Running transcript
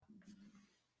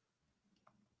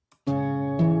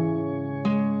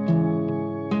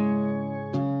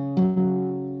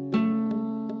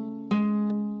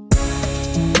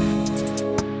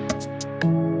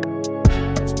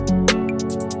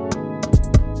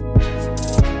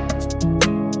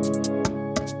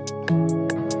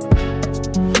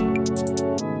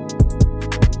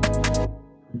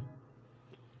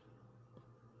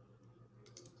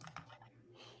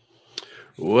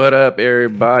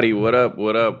everybody? What up?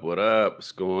 What up? What up?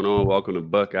 What's going on? Welcome to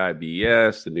Buckeye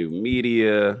BS, the new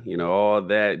media, all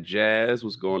that jazz.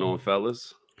 What's going on,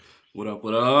 fellas? What up?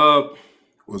 What up?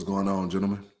 What's going on,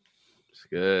 gentlemen? It's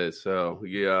good. So,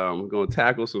 we're going to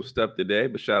tackle some stuff today,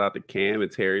 but shout out to Cam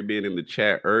and Terry being in the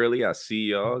chat early. I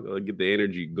see y'all. Gonna get the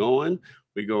energy going.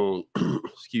 We're going,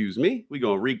 excuse me, we're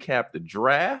going to recap the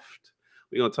draft.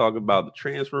 We're going to talk about the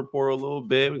transfer portal a little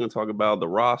bit. We're going to talk about the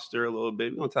roster a little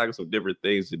bit. We're going to tackle some different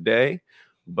things today.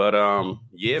 But,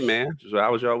 yeah, man, so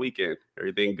how was y'all weekend?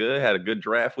 Everything good? Had a good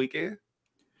draft weekend?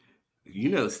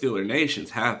 Steeler Nation's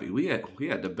happy. We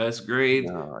had the best grade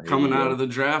coming out of the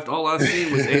draft. All I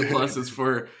seen was A+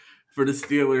 for the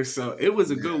Steelers. So it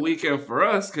was a good weekend for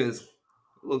us because it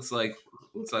looks like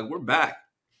we're back.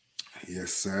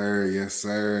 Yes, sir. Yes,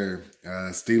 sir.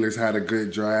 Steelers had a good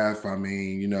draft. I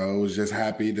mean, it was just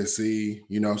happy to see,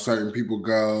 certain people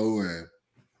go, and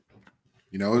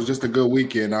it was just a good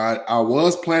weekend. I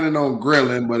was planning on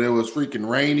grilling, but it was freaking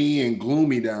rainy and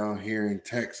gloomy down here in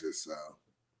Texas. So.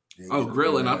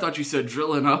 Grilling. I thought you said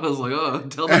drilling. I was like,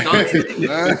 tell the ducks.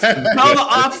 Tell the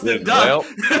ops to duck.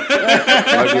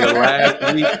 Might be the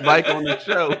last week Mike on the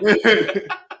show.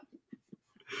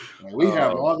 We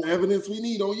have all the evidence we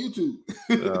need on YouTube.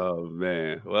 Oh,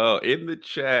 man. Well, in the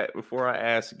chat, before I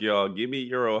ask y'all, give me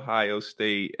your Ohio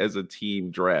State as a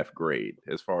team draft grade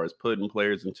as far as putting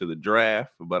players into the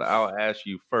draft. But I'll ask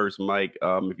you first, Mike,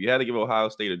 if you had to give Ohio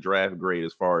State a draft grade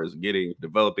as far as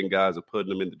developing guys and putting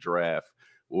them in the draft,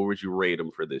 what would you rate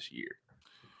them for this year?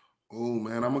 Oh,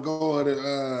 man, I'm gonna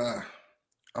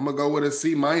go with a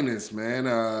C-, man.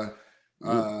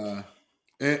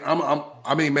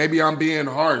 And maybe I'm being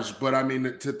harsh, but I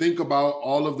mean, to think about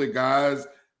all of the guys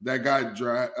that got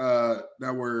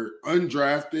that were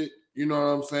undrafted, you know what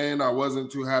I'm saying? I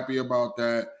wasn't too happy about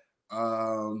that.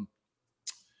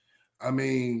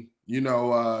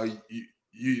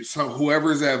 So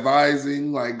whoever's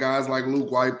advising, like guys like Luke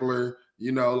Weipler,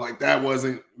 like that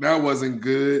wasn't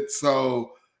good.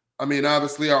 So, I mean,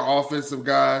 obviously our offensive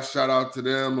guys, shout out to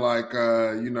them, like,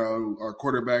 our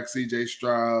quarterback, CJ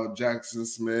Stroud, Jackson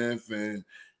Smith, and,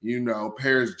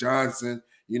 Paris Johnson,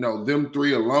 them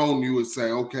three alone, you would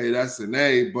say, okay, that's an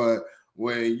A. But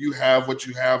when you have what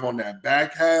you have on that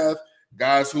back half,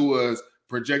 guys who was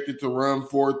projected to run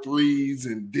 4 threes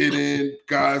and didn't,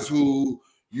 guys who,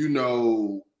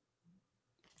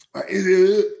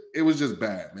 it was just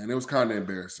bad, man. It was kind of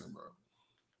embarrassing, bro.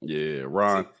 Yeah,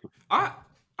 Ron.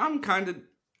 I'm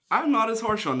not as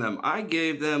harsh on them. I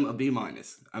gave them a B-.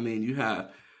 I mean, you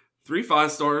have 3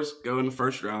 5-stars go in the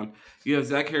first round. You have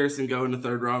Zach Harrison go in the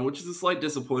third round, which is a slight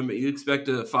disappointment. You expect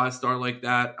a 5-star like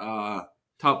that,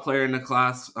 top player in the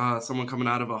class, someone coming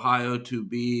out of Ohio, to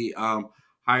be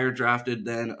higher drafted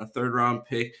than a third-round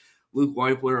pick. Luke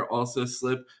Weipler also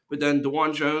slipped. But then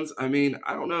DeJuan Jones, I mean,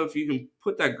 I don't know if you can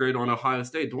put that grade on Ohio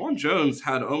State. DeJuan Jones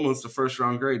had almost a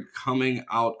first-round grade coming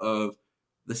out of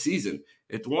the season.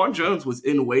 If DeJuan Jones was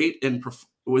in weight and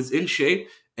was in shape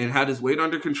and had his weight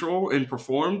under control and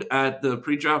performed at the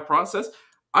pre-draft process,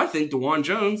 I think DeJuan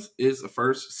Jones is a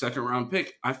first, second-round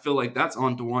pick. I feel like that's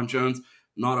on DeJuan Jones,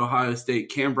 not Ohio State.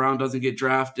 Cam Brown doesn't get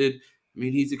drafted. I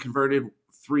mean, he's a converted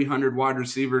 300 wide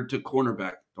receiver to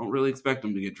cornerback. Don't really expect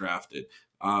him to get drafted.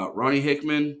 Ronnie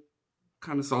Hickman,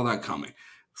 kind of saw that coming.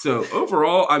 So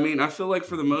overall, I mean, I feel like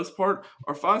for the most part,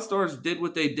 our 5-stars did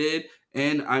what they did.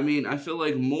 And I mean, I feel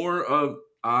like more of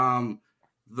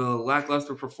the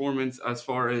lackluster performance as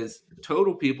far as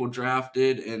total people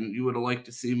drafted, and you would have liked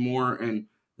to see more in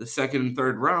the second and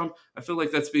third round. I feel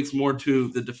like that speaks more to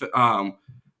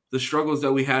the struggles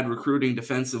that we had recruiting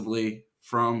defensively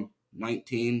from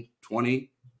 19,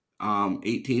 20,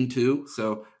 18 too.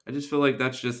 So I just feel like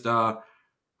that's just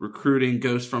recruiting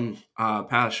ghosts from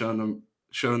past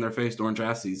showing their face during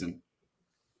draft season.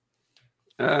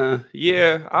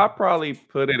 Yeah, I'll probably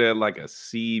put it at like a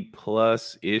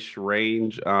C+-ish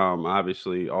range.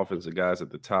 Obviously, offensive guys at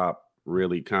the top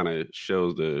really kind of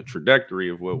shows the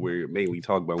trajectory of what we mainly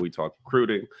talk about when we talk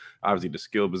recruiting. Obviously, the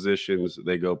skill positions,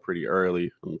 they go pretty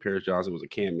early. Paris Johnson was a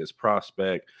can't-miss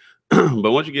prospect.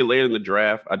 But once you get later in the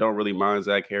draft, I don't really mind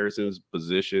Zach Harrison's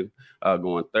position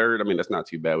going third. I mean, that's not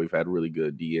too bad. We've had really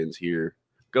good DNs here.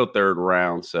 Go third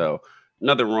round, so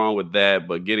nothing wrong with that.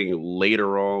 But getting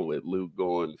later on with Luke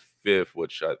going fifth, or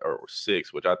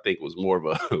sixth, which I think was more of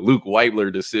a Luke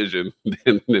Weipler decision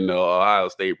than the Ohio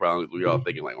State problem. We all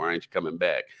thinking like, why aren't you coming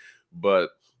back?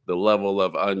 But the level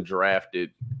of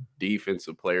undrafted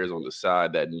defensive players on the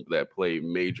side that play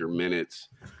major minutes,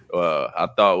 I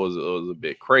thought was a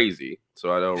bit crazy.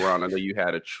 So I know, Ron, I know you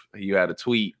had a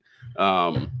tweet.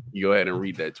 You go ahead and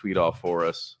read that tweet off for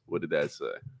us. What did that say?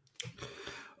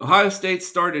 Ohio State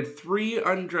started 3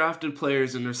 undrafted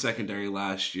players in their secondary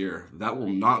last year. That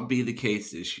will not be the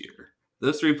case this year.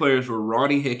 Those 3 players were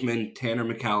Ronnie Hickman, Tanner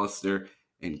McAllister,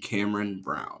 and Cameron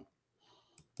Brown.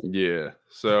 Yeah.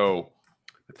 So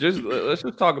let's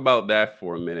just talk about that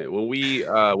for a minute. When we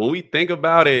think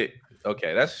about it,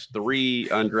 okay, that's 3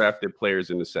 undrafted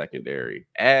players in the secondary.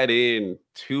 Add in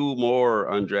 2 more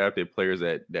undrafted players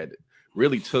that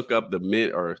really took up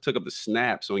the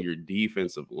snaps on your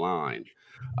defensive line.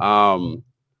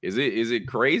 Is it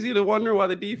crazy to wonder why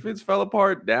the defense fell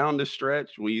apart down the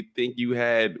stretch when you think you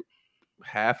had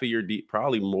half of your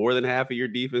probably more than half of your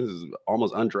defense is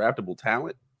almost undraftable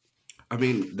talent? I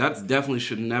mean, that's definitely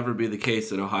should never be the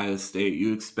case at Ohio State.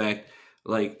 You expect,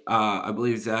 I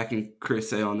believe Zach and Chris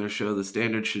say on their show, the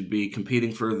standard should be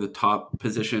competing for the top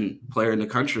position player in the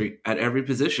country at every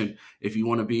position if you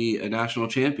want to be a national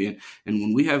champion. And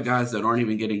when we have guys that aren't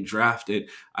even getting drafted,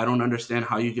 I don't understand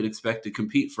how you could expect to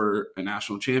compete for a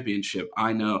national championship.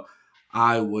 I know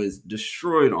I was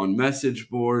destroyed on message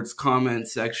boards, comment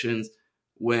sections,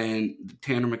 when the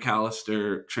Tanner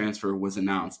McAllister transfer was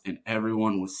announced and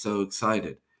everyone was so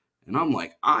excited. And I'm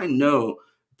like, I know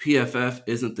PFF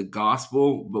isn't the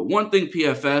gospel, but one thing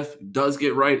PFF does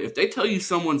get right, if they tell you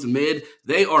someone's mid,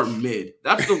 they are mid.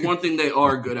 That's the one thing they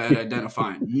are good at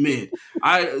identifying, mid.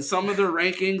 Some of their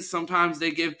rankings, sometimes they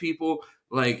give people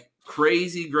like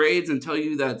crazy grades and tell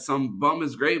you that some bum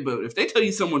is great, but if they tell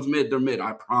you someone's mid, they're mid,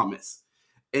 I promise.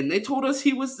 And they told us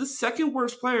he was the second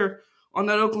worst player on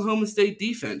that Oklahoma State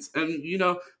defense. And,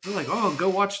 they're like, oh, go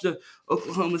watch the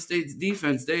Oklahoma State's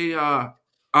defense. They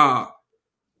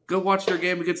go watch their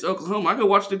game against Oklahoma. I go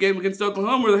watch the game against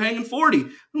Oklahoma where they're hanging 40.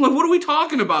 I'm like, what are we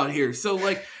talking about here? So,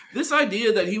 this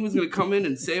idea that he was going to come in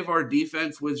and save our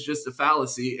defense was just a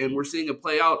fallacy, and we're seeing it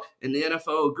play out, and the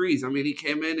NFL agrees. I mean, he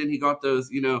came in and he got those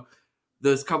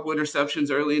couple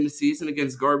interceptions early in the season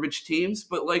against garbage teams.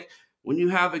 But, when you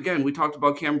have, again, we talked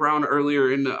about Cam Brown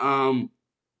earlier in the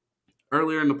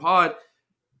pod,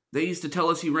 they used to tell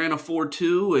us he ran a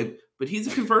 4.2, but he's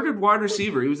a converted wide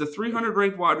receiver. He was a 300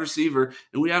 ranked wide receiver,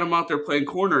 and we had him out there playing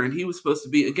corner, and he was supposed to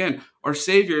be, again, our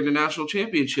savior in the national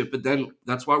championship. But then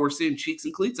that's why we're seeing cheeks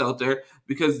and cleats out there,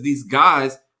 because these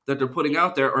guys that they're putting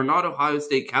out there are not Ohio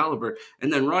State caliber.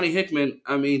 And then Ronnie Hickman,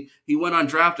 I mean, he went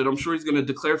undrafted. I'm sure he's going to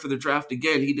declare for the draft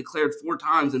again. He declared 4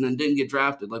 times and then didn't get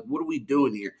drafted. What are we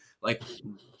doing here?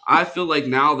 I feel like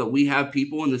now that we have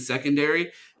people in the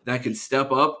secondary that can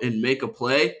step up and make a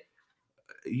play,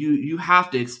 you have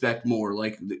to expect more.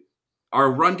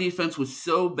 Our run defense was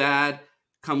so bad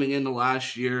coming into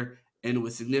last year, and it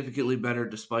was significantly better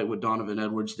despite what Donovan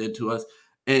Edwards did to us.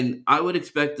 And I would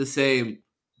expect the same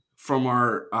from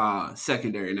our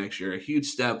secondary next year. A huge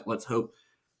step. Let's hope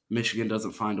Michigan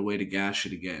doesn't find a way to gash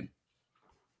it again.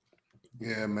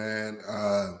 Yeah, man.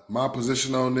 My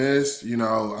position on this,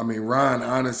 Ryan,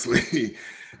 honestly,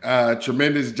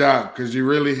 tremendous job, because you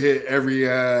really hit every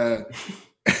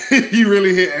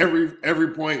every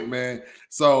point, man.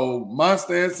 So my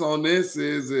stance on this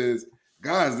is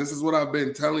guys, this is what I've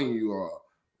been telling you all.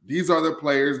 These are the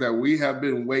players that we have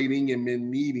been waiting and been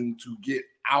needing to get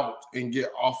out and get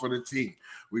off of the team.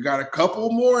 We got a couple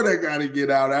more that got to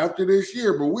get out after this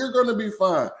year, but we're going to be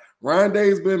fine. Ryan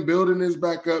Day's been building this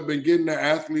back up, been getting the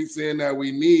athletes in that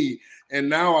we need. And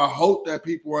now I hope that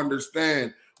people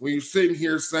understand, when you're sitting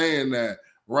here saying that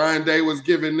Ryan Day was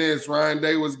giving this, Ryan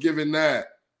Day was giving that,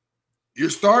 you're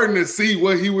starting to see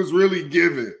what he was really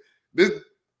giving.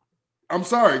 I'm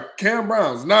sorry, Cam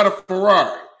Brown's not a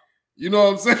Ferrari. You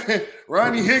know what I'm saying?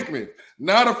 Ronnie Hickman,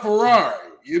 not a Ferrari.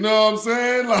 You know what I'm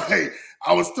saying?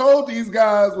 I was told these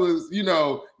guys was,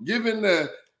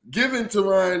 given to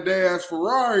Ryan Day as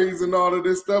Ferraris and all of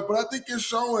this stuff, but I think it's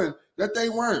showing that they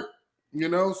weren't,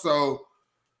 so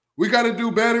we got to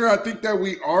do better. I think that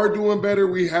we are doing better.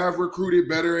 We have recruited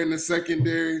better in the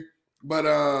secondary, but,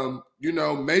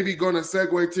 maybe going to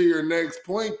segue to your next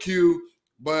point, Q,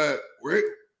 but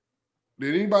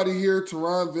did anybody hear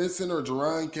Teron Vincent or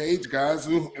Jerron Cage, guys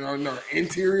who are on our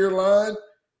interior line?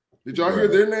 Did y'all hear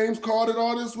their names called at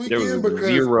all this weekend? Because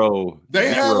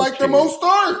they had the most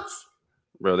starts.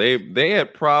 Bro, they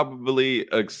had probably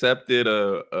accepted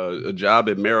a job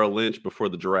at Merrill Lynch before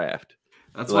the draft.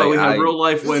 That's why we have real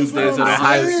life Wednesdays at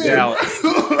Ohio State. I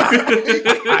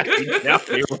doubt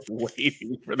they were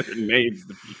waiting for their names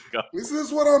to be up. This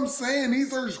is what I'm saying.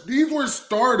 These were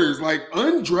starters,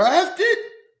 undrafted.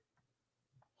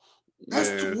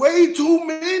 That's way too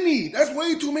many. That's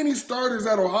way too many starters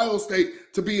at Ohio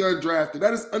State to be undrafted.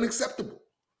 That is unacceptable.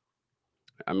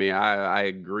 I mean, I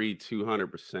agree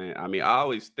 200%. I mean, I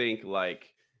always think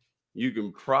you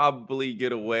can probably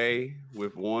get away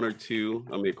with one or two.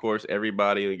 I mean, of course,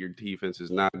 everybody in your defense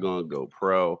is not going to go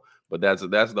pro, but that's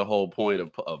the whole point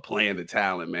of playing the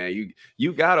talent, man.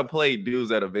 You got to play dudes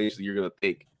that eventually you're going to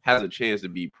think has a chance to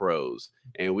be pros.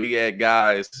 And we had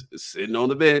guys sitting on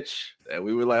the bench that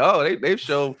we were like, oh, they've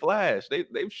shown flash,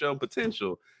 they've shown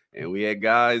potential, and we had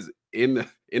guys in the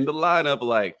lineup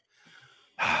like,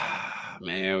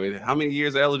 man, how many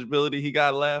years of eligibility he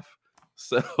got left?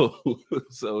 So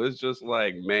so it's just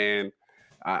like, man,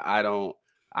 I don't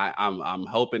I'm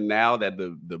hoping now that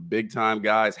the big time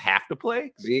guys have to play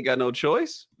because he ain't got no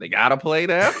choice. They gotta play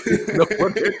now.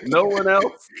 No one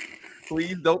else.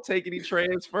 Please don't take any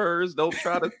transfers. Don't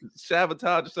try to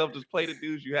sabotage yourself. Just play the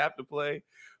dudes you have to play.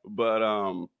 But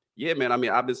yeah, man. I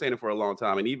mean, I've been saying it for a long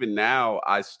time, and even now,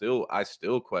 I still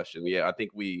question. Yeah, I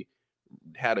think we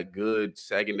had a good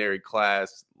secondary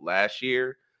class last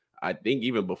year. I think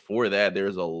even before that,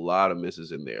 there's a lot of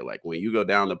misses in there. Like when you go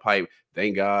down the pipe,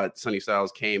 thank God Sonny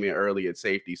Styles came in early at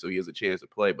safety, so he has a chance to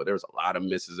play. But there's a lot of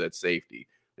misses at safety.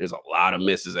 There's a lot of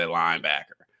misses at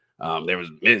linebacker. There was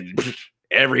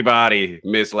everybody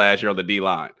missed last year on the D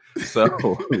line.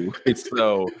 So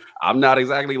I'm not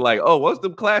exactly like, oh, once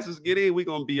the classes get in, we're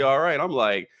gonna be all right. I'm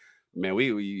like, man,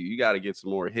 you got to get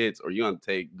some more hits, or you're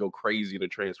gonna go crazy in the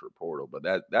transfer portal.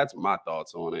 But that's my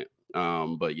thoughts on it.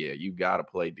 But yeah, you got to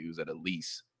play dudes that at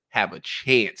least have a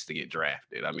chance to get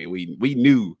drafted. I mean, we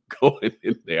knew going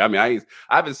in there. I mean, I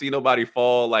haven't seen nobody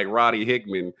fall like Roddy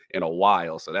Hickman in a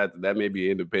while, so that may be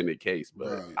an independent case. But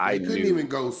bro, I couldn't even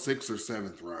go 6th or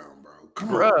 7th round, bro. Come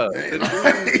Bruh, on, man.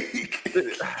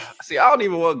 See, I don't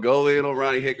even want to go in on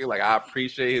Roddy Hickman. Like, I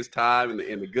appreciate his time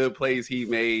and the good plays he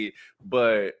made,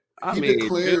 but I mean,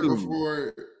 declared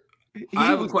before. I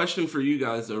have a question for you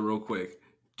guys, though, real quick.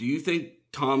 Do you think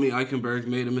Tommy Eichenberg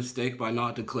made a mistake by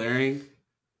not declaring?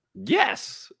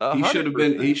 Yes,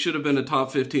 100%. He should have been a top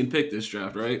 15 pick this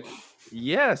draft, right?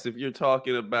 Yes, if you're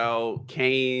talking about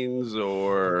Canes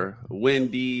or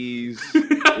Wendy's.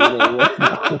 No,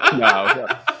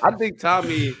 I think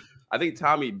Tommy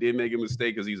did make a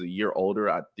mistake because he's a year older.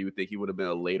 I do think he would have been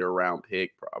a later round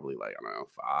pick, probably like, I don't know,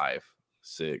 5,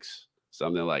 6,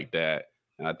 something like that.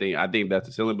 And I think that's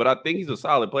a ceiling, but I think he's a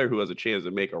solid player who has a chance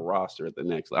to make a roster at the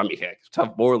next. I mean, heck, if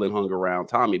Tough Borland hung around,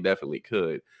 Tommy definitely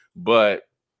could. But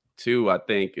two, I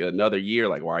think another year,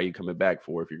 like, why are you coming back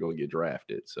for if you're going to get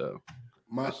drafted? So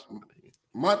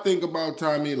my thing about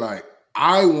Tommy, like,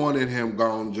 I wanted him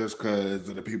gone just because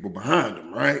of the people behind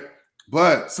him, right?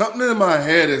 But something in my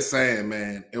head is saying,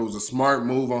 man, it was a smart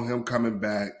move on him coming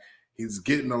back. He's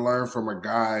getting to learn from a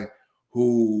guy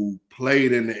who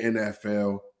played in the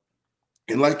NFL.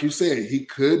 And like you said, he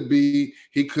could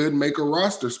make a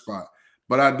roster spot.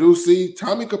 But I do see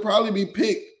Tommy could probably be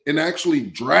picked and actually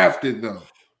drafted, though,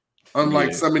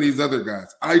 unlike some of these other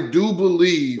guys. I do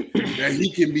believe that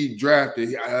he can be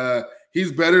drafted.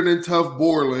 He's better than Tough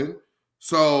Borland,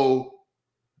 so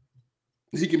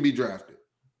he can be drafted.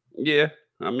 Yeah.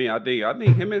 I mean, I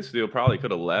think him and Steele probably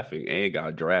could have left and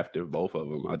got drafted, both of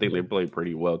them. I think they played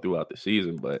pretty well throughout the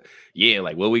season. But yeah,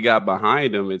 like what we got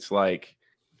behind them, it's like,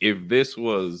 if this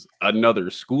was another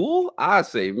school, I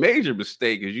say major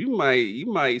mistake is you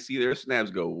might see their snaps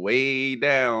go way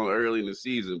down early in the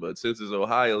season. But since it's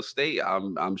Ohio State,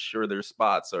 I'm sure their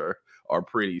spots are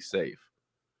pretty safe.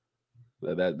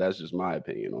 That's just my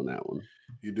opinion on that one.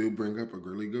 You do bring up a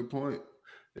really good point.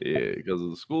 Yeah, because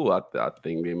of the school, I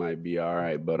think they might be all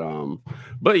right.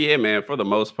 But yeah, man, for the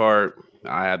most part,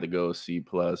 I had to go C+.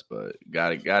 But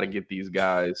gotta get these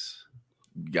guys.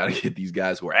 Got to get these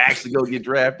guys who are actually going to get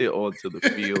drafted onto the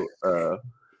field.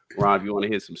 Ron, if you want to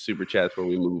hit some super chats before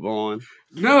we move on.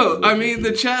 No, I mean,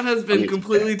 the chat has been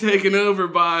completely taken over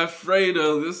by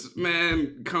Fredo. This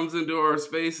man comes into our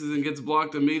spaces and gets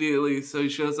blocked immediately, so he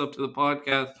shows up to the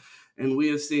podcast, and we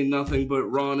have seen nothing but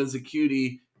Ron is a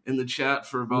cutie in the chat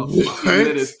for about 15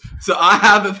 minutes. So I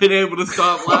haven't been able to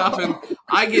stop laughing.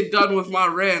 I get done with my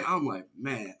rant. I'm like,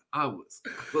 man, I was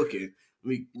cooking.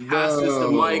 We pass this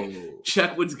to Mike,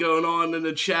 check what's going on in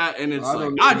the chat, and it's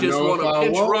I just want to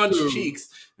pinch Ron's cheeks.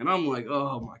 And I'm like,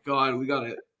 oh my God, we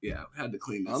had to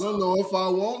clean this up. I don't know if I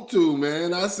want to,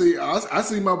 man. I see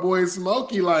my boy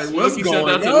Smokey like, Smokey what's going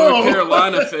on? That's a North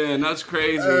Carolina fan. That's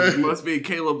crazy. It must be a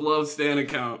Caleb Love stan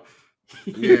account.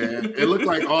 Yeah, it looked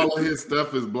like all of his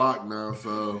stuff is blocked now,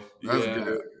 so that's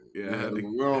good. Yeah,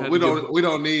 we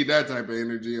don't need that type of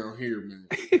energy on here, man.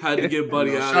 Had to get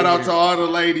Buddy out. Shout out to all the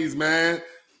ladies, man.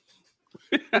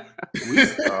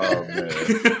 Oh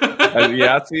man.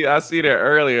 Yeah, I see that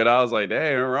earlier, and I was like,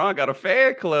 "Damn, Ron got a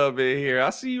fan club in here." I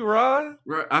see you, Ron.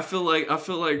 Right, I feel like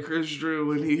Chris Drew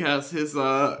when he has his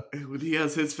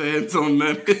fans on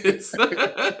Memphis.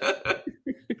 But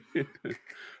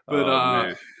Oh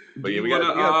man. But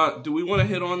yeah, do we want to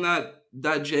hit on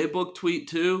that J Book tweet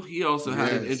too? He also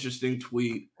had an Yes. interesting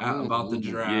tweet about the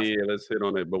draft. Yeah, let's hit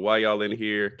on it. But while y'all in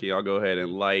here, can y'all go ahead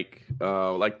and like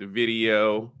the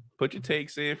video? Put your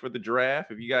takes in for the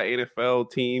draft. If you got NFL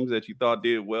teams that you thought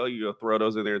did well, you'll throw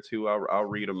those in there too. I'll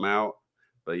read them out.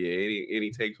 But yeah,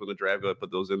 any takes from the draft, go ahead,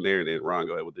 put those in there, and then Ron,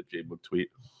 go ahead with the J Book tweet.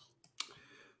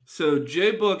 So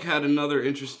J Book had another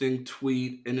interesting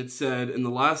tweet, and it said, in the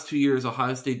last 2 years,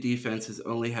 Ohio State defense has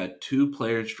only had 2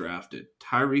 players drafted.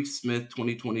 Tyreek Smith,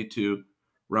 2022,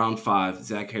 round 5.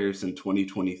 Zach Harrison,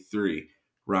 2023,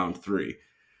 round 3.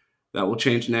 That will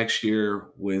change next year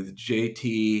with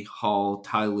JT, Hall,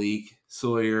 Tyleek,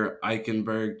 Sawyer,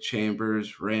 Eichenberg,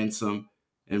 Chambers, Ransom,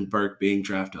 and Burke being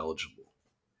draft eligible.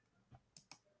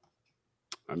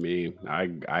 I mean,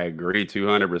 I agree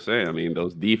 200%. I mean,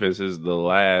 those defenses the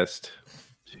last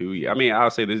 2 years. I mean, I'll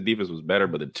say this defense was better,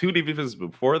 but the 2 defenses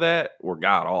before that were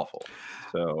god awful.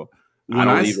 So Go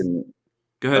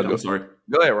ahead. I'm sorry.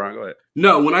 Go ahead, Ron. Go ahead.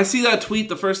 No, when I see that tweet,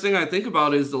 the first thing I think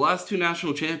about is the last 2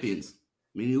 national champions.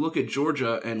 I mean, you look at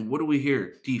Georgia, and what do we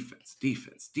hear? Defense,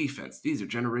 defense, defense. These are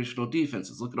generational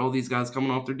defenses. Look at all these guys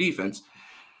coming off their defense.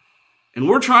 And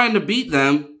we're trying to beat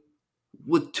them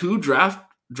with 2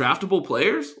 draftable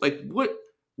players? Like, what?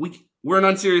 We're an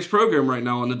unserious program right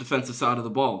now on the defensive side of the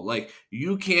ball. Like,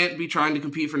 you can't be trying to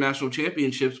compete for national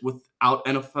championships without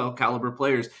NFL caliber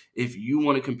players. If you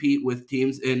want to compete with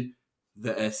teams in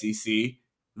the SEC,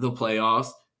 the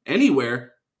playoffs,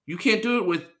 anywhere, you can't do it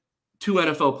with 2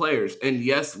 NFL players. And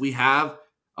yes, we have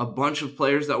a bunch of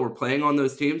players that were playing on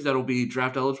those teams that will be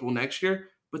draft eligible next year,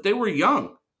 but they were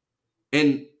young.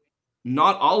 And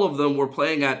not all of them were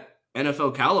playing at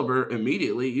NFL caliber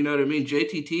immediately. You know what I mean?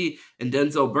 JTT and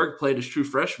Denzel Burke played as true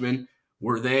freshmen.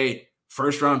 Were they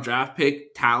first-round draft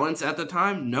pick talents at the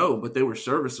time? No, but they were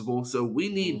serviceable. So we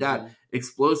need that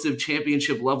explosive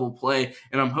championship-level play,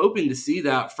 and I'm hoping to see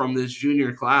that from this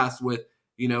junior class with,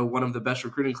 one of the best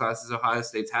recruiting classes Ohio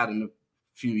State's had in a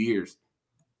few years.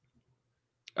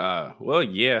 Well,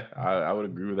 yeah, I would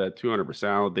agree with that 200%.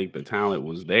 I don't think the talent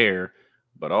was there,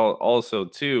 but also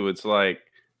too, it's like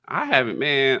I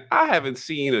haven't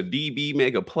seen a DB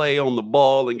make a play on the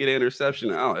ball and get an interception.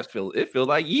 It feels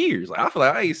like years. Like I feel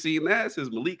like I ain't seen that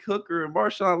since Malik Hooker and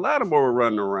Marshawn Lattimore were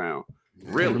running around.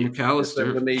 Really,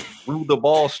 McAllister, when they threw the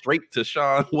ball straight to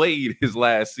Sean Wade his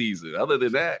last season. Other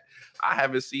than that, I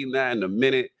haven't seen that in a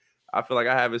minute. I feel like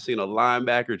I haven't seen a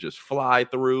linebacker just fly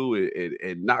through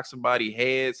and knock somebody's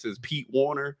head since Pete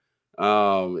Warner.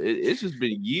 It's just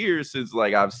been years since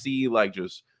like I've seen like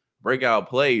just breakout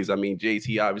plays. I mean,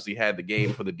 JT obviously had the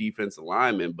game for the defensive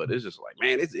lineman, but it's just like,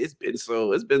 man,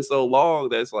 it's been so long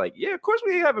that it's like, yeah, of course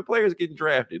we ain't having players getting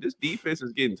drafted. This defense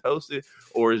is getting toasted,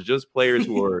 or it's just players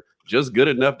who are just good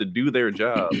enough to do their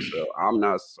job. So I'm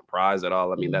not surprised at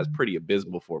all. I mean, that's pretty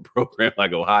abysmal for a program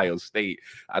like Ohio State.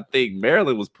 I think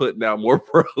Maryland was putting out more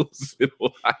pros than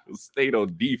Ohio State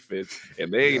on defense,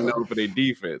 and they ain't known for their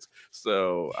defense.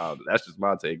 So that's just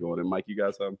my take on it. Mike, you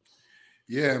got something?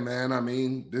 Yeah, man. I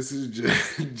mean, this is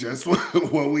just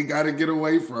what we got to get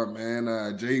away from,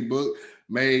 man. J Book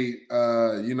made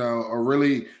a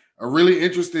really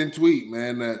interesting tweet,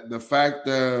 man. The fact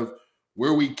of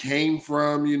where we came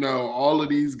from, all of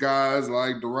these guys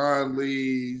like Deron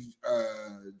Lee,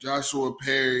 Joshua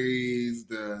Perry's,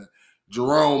 the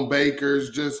Jerome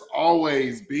Bakers, just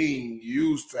always being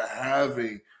used to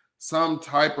having some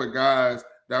type of guys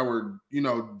that were,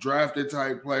 drafted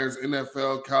type players,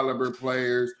 NFL caliber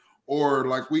players, or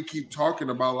like we keep talking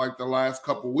about like the last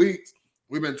couple weeks,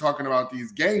 we've been talking about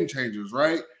these game changers,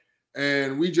 right?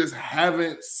 And we just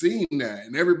haven't seen that.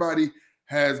 And everybody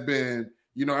has been,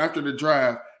 after the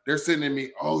draft, they're sending me,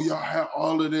 oh, y'all have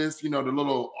all of this, the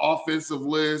little offensive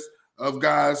list of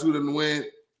guys who done went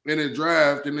in a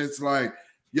draft. And it's like,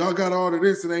 y'all got all of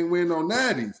this and ain't win no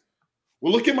natties.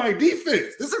 Well, look at my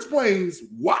defense. This explains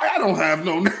why I don't have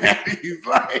no natties.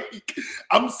 Like,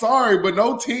 I'm sorry, but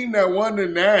no team that won the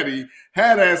natty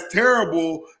had as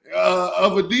terrible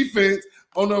of a defense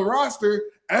on the roster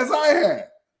as I had.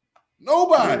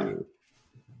 Nobody.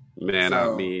 Man,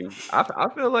 so, I mean, I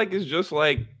feel like it's just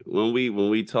like when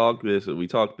we talk this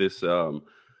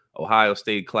Ohio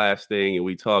State class thing and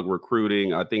we talk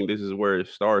recruiting. I think this is where it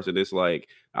starts, and it's like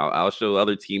I'll show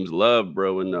other teams love,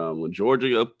 bro. And when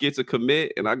Georgia gets a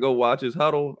commit and I go watch his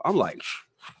huddle, I'm like,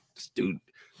 this dude,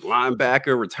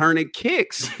 linebacker returning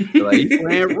kicks. Like he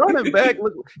playing running back.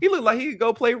 He looked like he could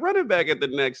go play running back at the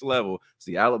next level.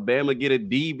 See Alabama get a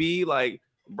DB. Like,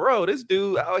 bro, this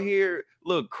dude out here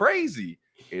look crazy.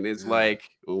 And it's like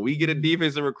when we get a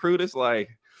defensive recruit, it's like,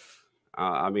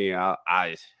 I mean,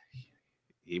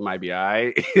 he might be all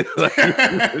right.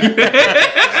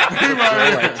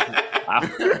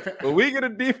 When we get a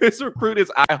defensive recruit,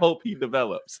 I hope he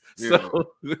develops. Yeah.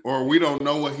 So, or we don't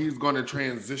know what he's going to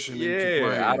transition into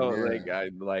playing. I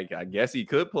don't I guess he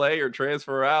could play or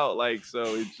transfer out. Like, so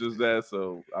it's just that.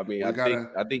 So I mean,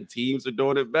 I think teams are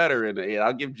doing it better, and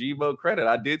I'll give Gmo credit.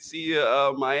 I did see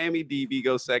Miami DB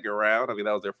go second round. I mean,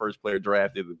 that was their first player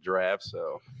drafted in the draft.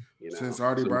 So since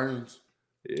Artie Burns,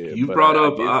 you brought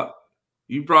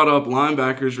up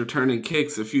linebackers returning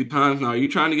kicks a few times now. Are you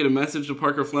trying to get a message to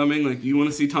Parker Fleming? Like, do you want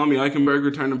to see Tommy Eichenberg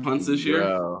returning punts this year?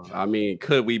 Bro, I mean,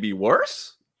 could we be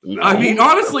worse? No. I mean,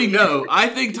 honestly, no. I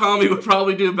think Tommy would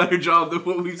probably do a better job than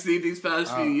what we've seen these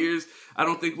past few years. I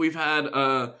don't think we've had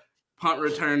a punt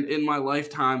return in my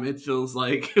lifetime. It feels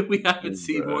like we haven't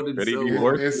seen one in so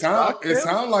long. It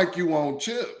sounds like you want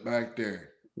Chip back there.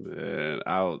 Man,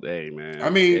 man. I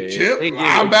mean, Chip,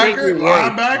 linebacker.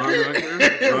 Running back.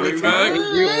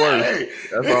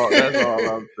 That's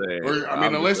all I'm saying.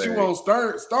 Unless you want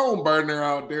Stone Burner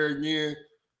out there again.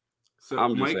 So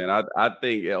I'm just saying, I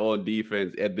think on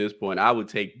defense at this point, I would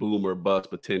take boom or bust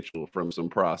potential from some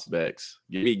prospects.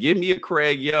 Give me a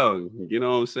Craig Young. You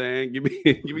know what I'm saying? Give me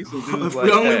some dudes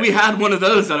like that. We had one of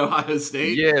those at Ohio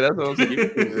State. Yeah, that's what I'm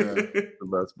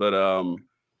saying.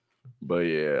 But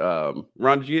yeah,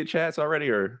 Ron, did you get chats already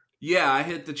or? Yeah, I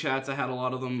hit the chats. I had a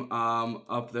lot of them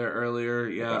up there earlier.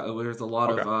 Yeah, okay. There's a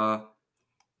lot of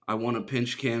I want to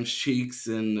pinch Cam's cheeks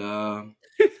and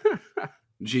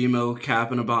Gmo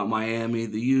capping about Miami,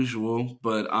 the usual.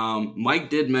 But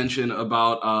Mike did mention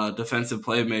about defensive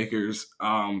playmakers,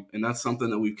 and that's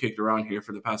something that we've kicked around here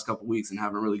for the past couple weeks and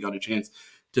haven't really got a chance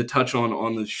to touch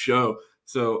on the show.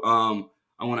 So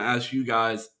I want to ask you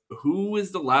guys, who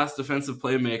is the last defensive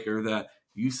playmaker that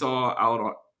you saw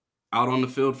out on the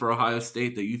field for Ohio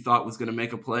State that you thought was going to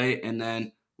make a play? And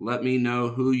then let me know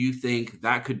who you think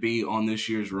that could be on this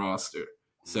year's roster.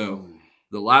 So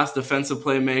the last defensive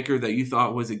playmaker that you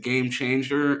thought was a game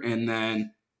changer, and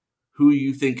then who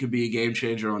you think could be a game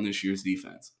changer on this year's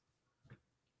defense.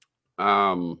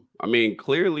 I mean,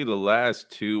 clearly the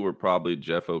last two were probably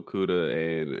Jeff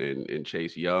Okudah and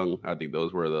Chase Young. I think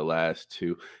those were the last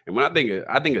two. And when I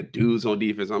think of dudes on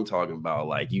defense, I'm talking about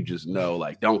like you just know,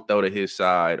 like don't throw to his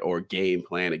side or game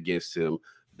plan against him.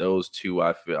 Those two,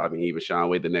 I feel. I mean, even Sean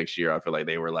Wade the next year, I feel like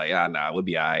they were like, we'll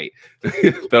be all right.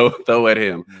 throw at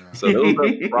him. Yeah. So those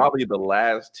are probably the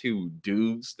last two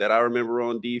dudes that I remember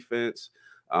on defense.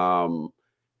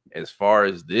 As far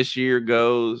as this year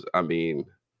goes, I mean,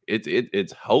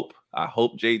 it's hope. I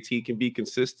hope JT can be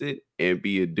consistent and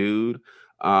be a dude.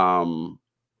 And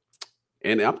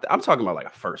I'm talking about like a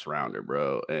first rounder,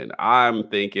 bro. And I'm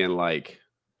thinking like,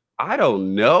 I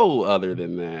don't know other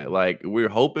than that. Like we're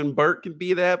hoping Burt can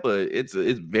be that, but it's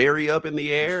very up in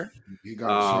the air. You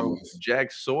gotta show us.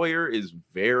 Jack Sawyer is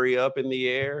very up in the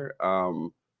air.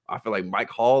 I feel like Mike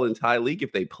Hall and Tyleek,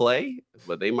 if they play,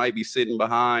 but they might be sitting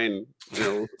behind,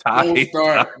 Ty. Don't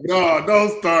start. No,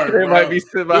 don't start. They might be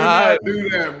sitting behind. Do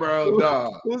that, bro.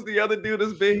 Nah. Who's the other dude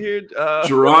that's been here?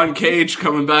 Jerron Cage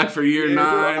coming back for year 9.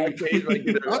 I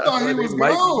thought he was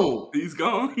gone. He's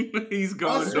gone. He's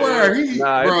gone. I swear, he's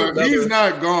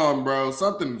not gone, bro.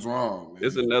 Something's wrong. Man.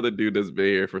 There's another dude that's been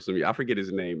here for some years. I forget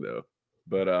his name though,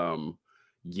 but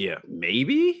yeah,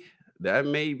 maybe. That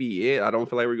may be it. I don't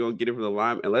feel like we're going to get it from the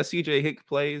line. Unless CJ Hicks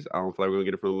plays, I don't feel like we're going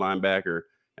to get it from the linebacker.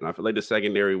 And I feel like the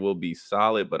secondary will be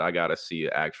solid, but I got to see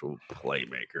an actual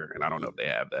playmaker. And I don't know if they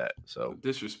have that. So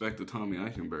disrespect to Tommy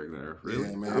Eichenberg there. Really?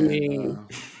 Yeah, man. I mean,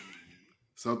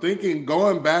 so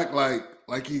going back,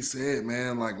 like he said,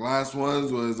 man, like last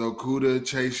ones was Okudah,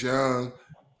 Chase Young.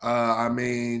 I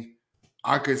mean,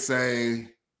 I could say,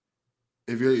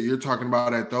 if you're talking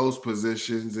about at those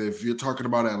positions, if you're talking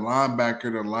about at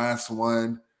linebacker, the last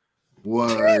one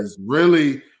was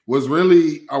really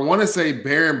I want to say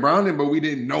Baron Browning, but we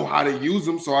didn't know how to use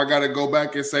him, so I got to go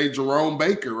back and say Jerome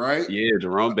Baker, right? Yeah,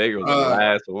 Jerome Baker was the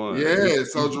last one. Yeah,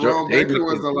 so Jerome Baker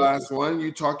was the last one.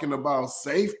 You talking about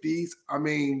safeties? I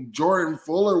mean, Jordan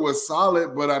Fuller was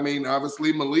solid, but I mean,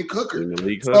 obviously Malik Hooker.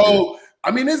 So. I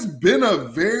mean, it's been a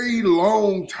very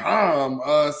long time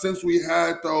since we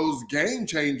had those game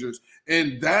changers.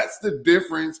 And that's the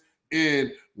difference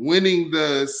in winning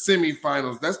the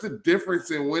semifinals. That's the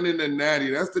difference in winning the Natty.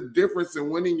 That's the difference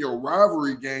in winning your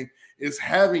rivalry game, is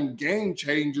having game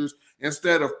changers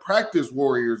instead of practice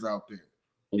warriors out there.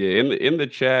 Yeah, in the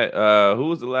chat, who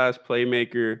was the last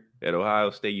playmaker at Ohio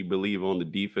State you believe on the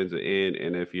defensive end?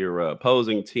 And if you're a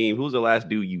opposing team, who's the last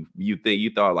dude you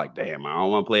thought like, damn, I don't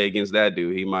want to play against that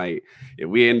dude. He might, if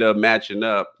we end up matching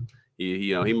up,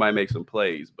 he might make some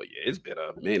plays. But yeah, it's been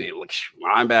a minute. Like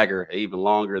linebacker, even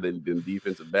longer than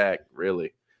defensive back,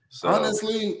 really. So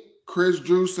Honestly, Chris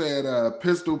Drew said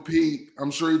Pistol Pete.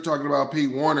 I'm sure you're talking about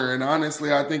Pete Warner. And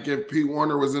honestly, I think if Pete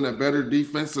Warner was in a better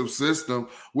defensive system,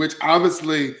 which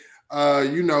obviously,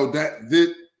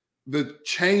 that the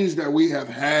change that we have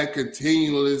had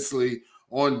continuously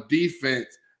on defense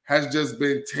has just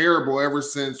been terrible ever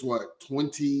since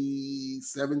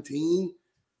 2017,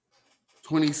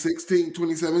 2016,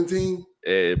 2017.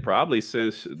 Probably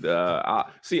since I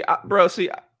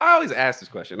always ask this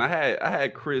question. I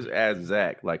had Chris ask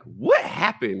Zach, like, what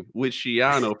happened with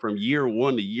Shiano from year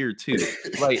 1 to year 2?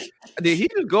 Like, did he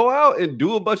just go out and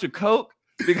do a bunch of coke?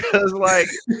 Because like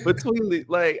between the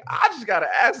I just gotta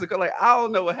ask the like, I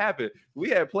don't know what happened. We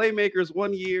had playmakers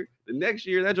 1 year, the next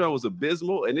year that joint was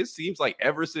abysmal, and it seems like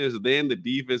ever since then the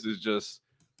defense is just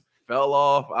fell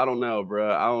off. I don't know,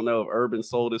 bro. I don't know if Urban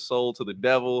sold his soul to the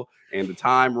devil and the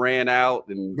time ran out.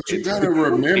 But you gotta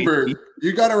remember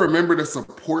the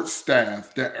support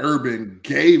staff that Urban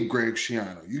gave Greg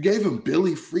Schiano. You gave him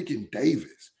Billy freaking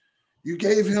Davis. You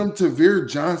gave him Tavir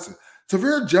Johnson.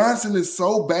 Tavir Johnson is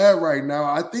so bad right now.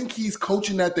 I think he's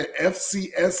coaching at the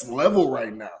FCS level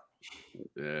right now.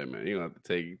 Yeah, man, you don't have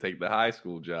to take the high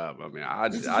school job. I mean, I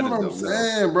just what I'm don't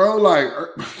saying, know. Bro. Like,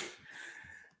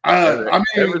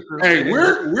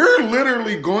 we're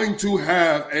literally going to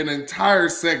have an entire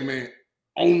segment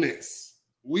on this.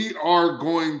 We are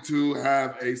going to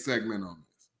have a segment on this.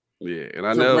 Yeah, and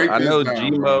I know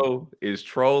Gmo is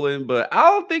trolling, but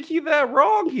I don't think he's that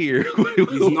wrong here.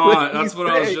 He's not. That's what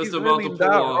I was just about to pull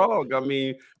off. Wrong. I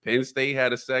mean, Penn State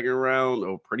had a second round,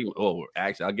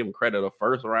 actually, I'll give him credit, a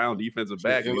first round defensive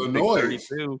back. Illinois.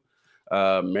 32.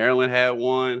 Maryland had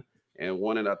one, and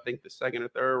one in I think the second or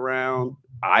third round.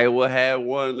 Iowa had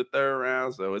one in the third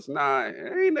round, so it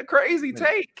ain't a crazy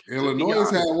take. Illinois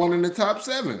had one in the top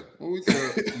 7.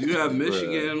 You have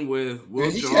Michigan with Will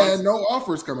Johnson. He had no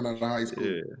offers coming out of high school.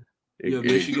 Yeah. You have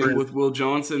Michigan with Will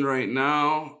Johnson right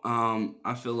now.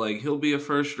 I feel like he'll be a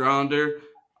first rounder.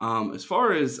 As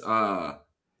far as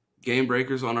game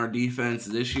breakers on our defense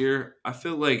this year, I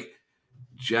feel like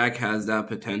Jack has that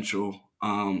potential.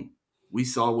 We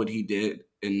saw what he did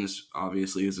in this,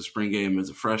 obviously, as a spring game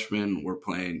as a freshman. We're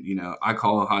playing, I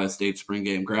call Ohio State spring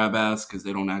game grab ass because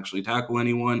they don't actually tackle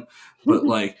anyone. But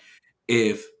like,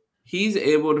 if he's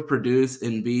able to produce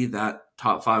and be that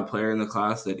top 5 player in the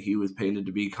class that he was painted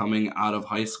to be coming out of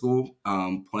high school,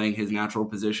 playing his natural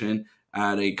position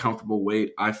at a comfortable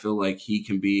weight, I feel like he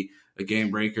can be a game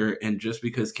breaker. And just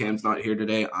because Cam's not here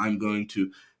today, I'm going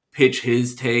to pitch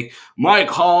his take. Mike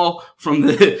Hall from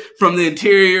the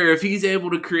interior, if he's able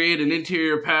to create an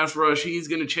interior pass rush, he's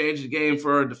going to change the game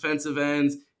for our defensive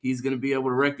ends. He's going to be able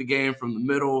to wreck the game from the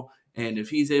middle. And if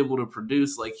he's able to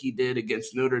produce like he did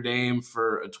against Notre Dame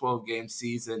for a 12-game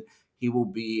season, he will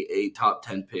be a top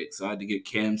 10 pick. So I had to get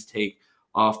Cam's take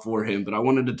off for him. But I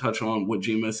wanted to touch on what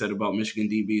Gmo said about Michigan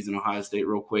DBs and Ohio State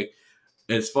real quick.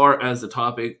 As far as the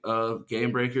topic of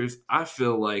game breakers, I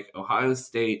feel like Ohio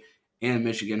State and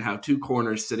Michigan have 2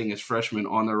 corners sitting as freshmen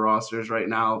on their rosters right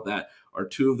now that are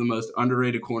 2 of the most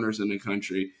underrated corners in the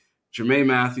country, Jermaine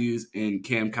Matthews and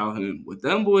Cam Calhoun. What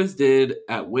them boys did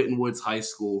at Whitten Woods High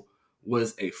School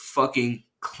was a fucking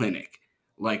clinic.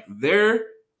 Like, their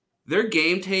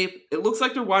game tape, it looks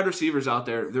like their wide receivers out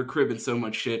there, they're cribbing so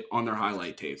much shit on their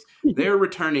highlight tapes. They're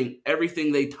returning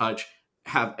everything they touch,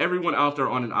 have everyone out there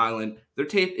on an island. Their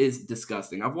tape is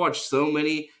disgusting. I've watched so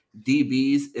many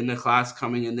DBs in the class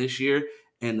coming in this year,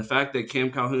 and the fact that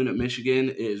Cam Calhoun at Michigan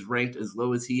is ranked as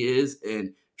low as he is,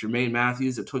 and Jermaine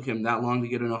Matthews, it took him that long to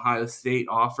get an Ohio State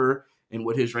offer, and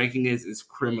what his ranking is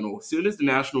criminal. As soon as the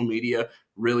national media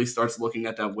really starts looking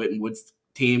at that Whitten Woods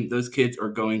team, those kids are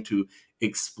going to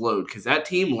explode, because that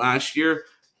team last year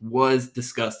was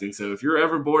disgusting. So if you're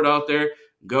ever bored out there,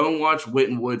 go and watch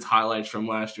Whitten Woods highlights from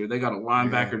last year. They got a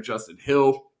linebacker, Justin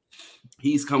Hill.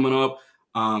 He's coming up.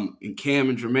 And Cam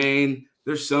and Jermaine,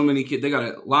 there's so many kids. They got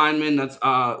a lineman that's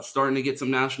starting to get some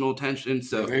national attention.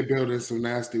 So they building some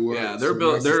nasty work. Yeah, they're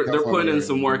putting in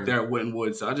some work there at Whitten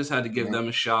Woods. So I just had to give them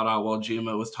a shout out while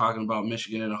Gmo was talking about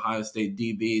Michigan and Ohio State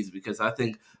DBs, because I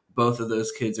think both of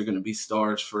those kids are going to be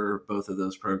stars for both of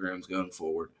those programs going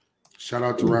forward. Shout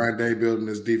out to Ryan Day building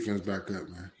his defense back up,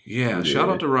 man. Yeah, shout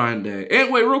out to Ryan Day.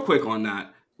 And wait, real quick on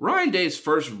that. Ryan Day's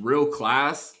first real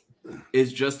class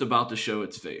is just about to show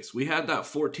its face. We had that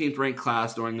 14th ranked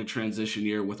class during the transition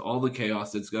year with all the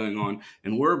chaos that's going on,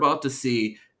 and we're about to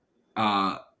see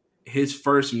his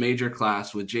first major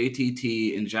class with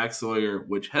JTT and Jack Sawyer,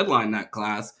 which headlined that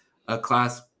class, a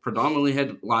class predominantly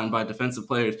headlined by defensive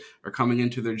players, are coming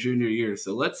into their junior year.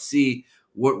 So let's see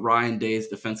what Ryan Day's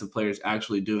defensive players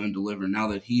actually do and deliver now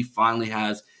that he finally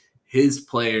has his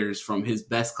players from his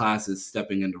best classes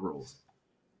stepping into roles.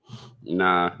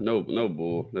 Nah, no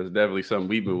bull. That's definitely something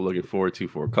we've been looking forward to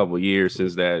for a couple of years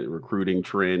since that recruiting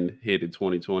trend hit in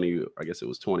 2020. I guess it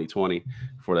was 2020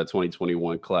 for that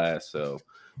 2021 class. So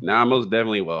now most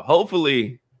definitely, well,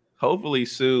 hopefully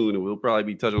soon, we'll probably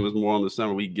be touching on this more on the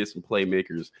summer. We get some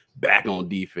playmakers back on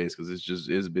defense because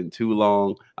it's been too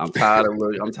long. I'm tired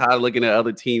of looking at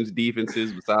other teams'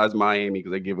 defenses besides Miami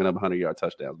because they're giving up 100-yard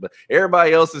touchdowns. But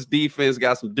everybody else's defense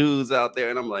got some dudes out there,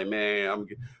 and I'm like, man,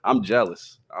 I'm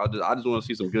jealous. I just want to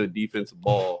see some good defensive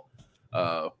ball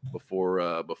before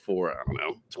I don't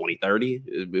know 2030.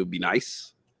 It would be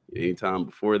nice anytime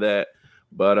before that.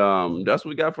 But that's what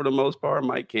we got for the most part.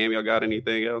 Mike, Cam, y'all got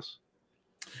anything else?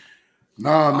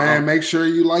 Nah, man, make sure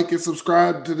you like and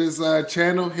subscribe to this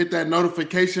channel. Hit that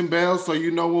notification bell so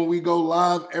you know when we go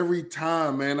live every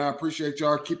time, man. I appreciate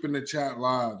y'all keeping the chat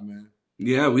live, man.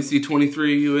 Yeah, we see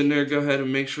 23 of you in there. Go ahead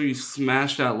and make sure you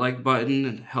smash that like button.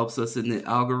 It helps us in the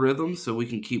algorithm so we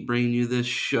can keep bringing you this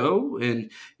show. And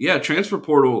yeah, transfer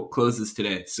portal closes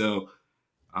today. So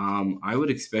I would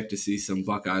expect to see some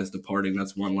Buckeyes departing.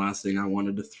 That's one last thing I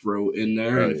wanted to throw in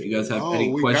there. And if you guys have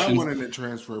any questions got one in the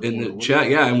transfer in the chat,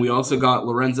 yeah, and we also got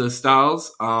Lorenzo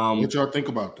Styles. What y'all think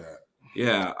about that?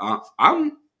 Yeah,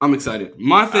 I'm excited.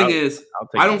 My thing is,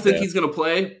 I don't think he's gonna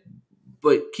play,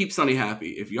 but keep Sonny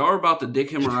happy. If y'all are about to dick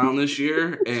him around this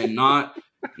year and not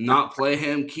play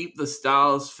him, keep the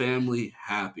Styles family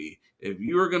happy. If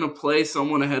you are gonna play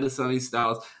someone ahead of Sonny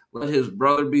Styles, let his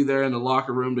brother be there in the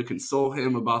locker room to console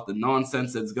him about the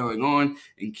nonsense that's going on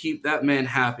and keep that man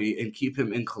happy and keep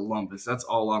him in Columbus. That's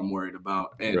all I'm worried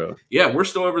about. And yeah, we're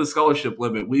still over the scholarship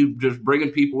limit. We're just bringing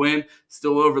people in,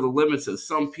 still over the limits. So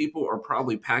some people are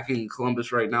probably packing in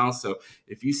Columbus right now. So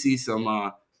if you see some,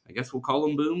 I guess we'll call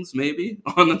them booms maybe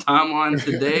on the timeline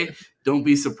today, don't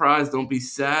be surprised. Don't be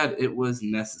sad. It was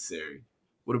necessary.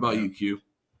 What about you, Q?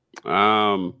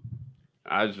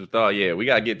 I just thought, yeah, we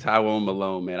gotta get Tywone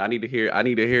Malone, man. I need to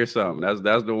hear something.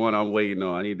 That's the one I'm waiting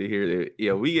on. I need to hear that.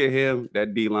 Yeah, we get him.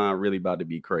 That D line really about to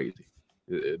be crazy.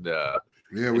 Yeah,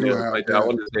 I wanted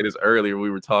to say this earlier. We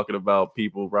were talking about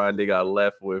people Ryan they got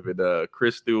left with, and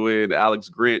Chris threw in Alex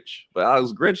Grinch, but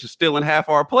Alex Grinch is stealing half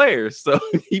our players, so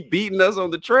he beating us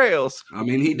on the trails. I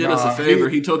mean, he did us a favor.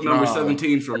 He took number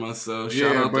 17 from us, so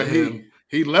shout out to him.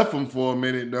 He left him for a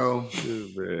minute, though.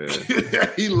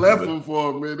 He left him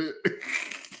for a minute.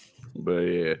 But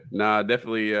yeah,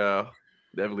 definitely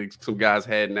some guys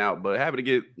heading out. But happy to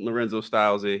get Lorenzo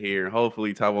Styles in here.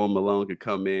 Hopefully Tywone Malone could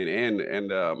come in and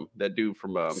that dude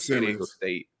from San Diego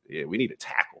State. Yeah, we need a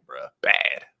tackle, bro.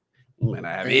 Bad.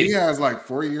 Man, he has like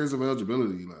 4 years of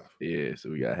eligibility left. Yeah, so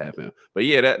we got to have him. But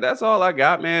yeah, that's all I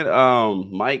got, man.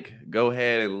 Mike, go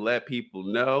ahead and let people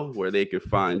know where they can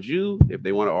find you if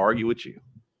they want to argue with you.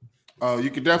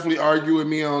 You can definitely argue with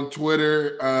me on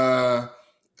Twitter.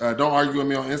 Don't argue with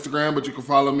me on Instagram, but you can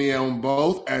follow me on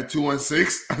both at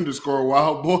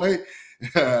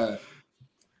 216_wildboy.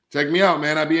 Check me out,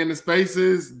 man. I be in the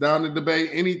spaces, down to debate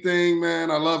anything,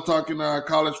 man. I love talking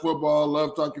college football,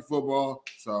 love talking football.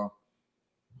 So.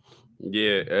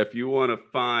 Yeah, if you want to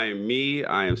find me,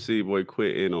 I am CityBoy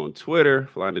Quentin on Twitter,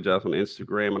 Flying the Jobs on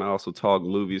Instagram, and I also talk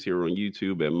movies here on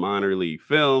YouTube at Minor League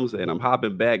Films, and I'm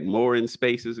hopping back more in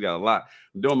spaces. Got a lot.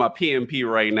 I'm doing my PMP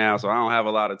right now, so I don't have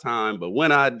a lot of time, but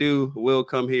when I do, we'll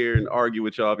come here and argue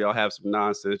with y'all if y'all have some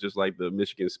nonsense, just like the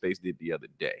Michigan Space did the other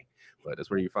day. But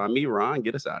that's where you find me, Ron.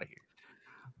 Get us out of here.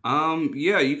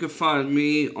 Yeah, you can find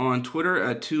me on Twitter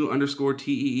at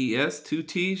 2_TEES, 2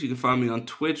 T's. You can find me on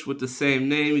Twitch with the same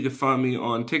name. You can find me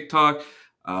on TikTok,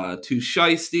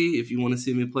 2Shiesty, if you want to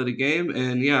see me play the game.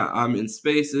 And yeah, I'm in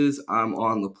spaces. I'm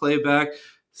on the playback.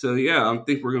 So yeah, I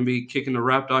think we're going to be kicking the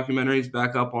rap documentaries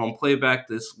back up on playback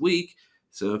this week.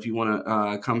 So if you want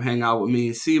to come hang out with me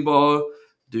and C-Ball,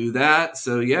 do that.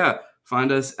 So yeah.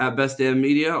 Find us at Best Damn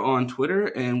Media on Twitter,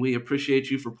 and we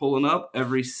appreciate you for pulling up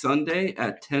every Sunday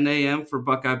at 10 a.m. for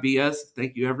Buckeye BS.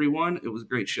 Thank you, everyone. It was a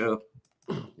great show.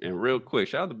 And real quick,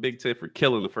 shout out to Big Ten for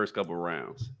killing the first couple of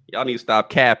rounds. Y'all need to stop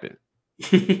capping.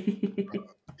 Yeah.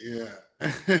 I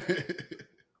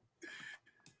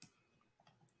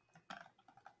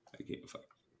can't find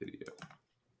the video.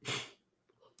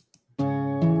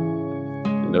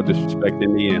 No disrespect,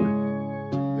 Indiana.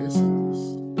 This is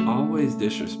always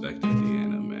disrespecting you.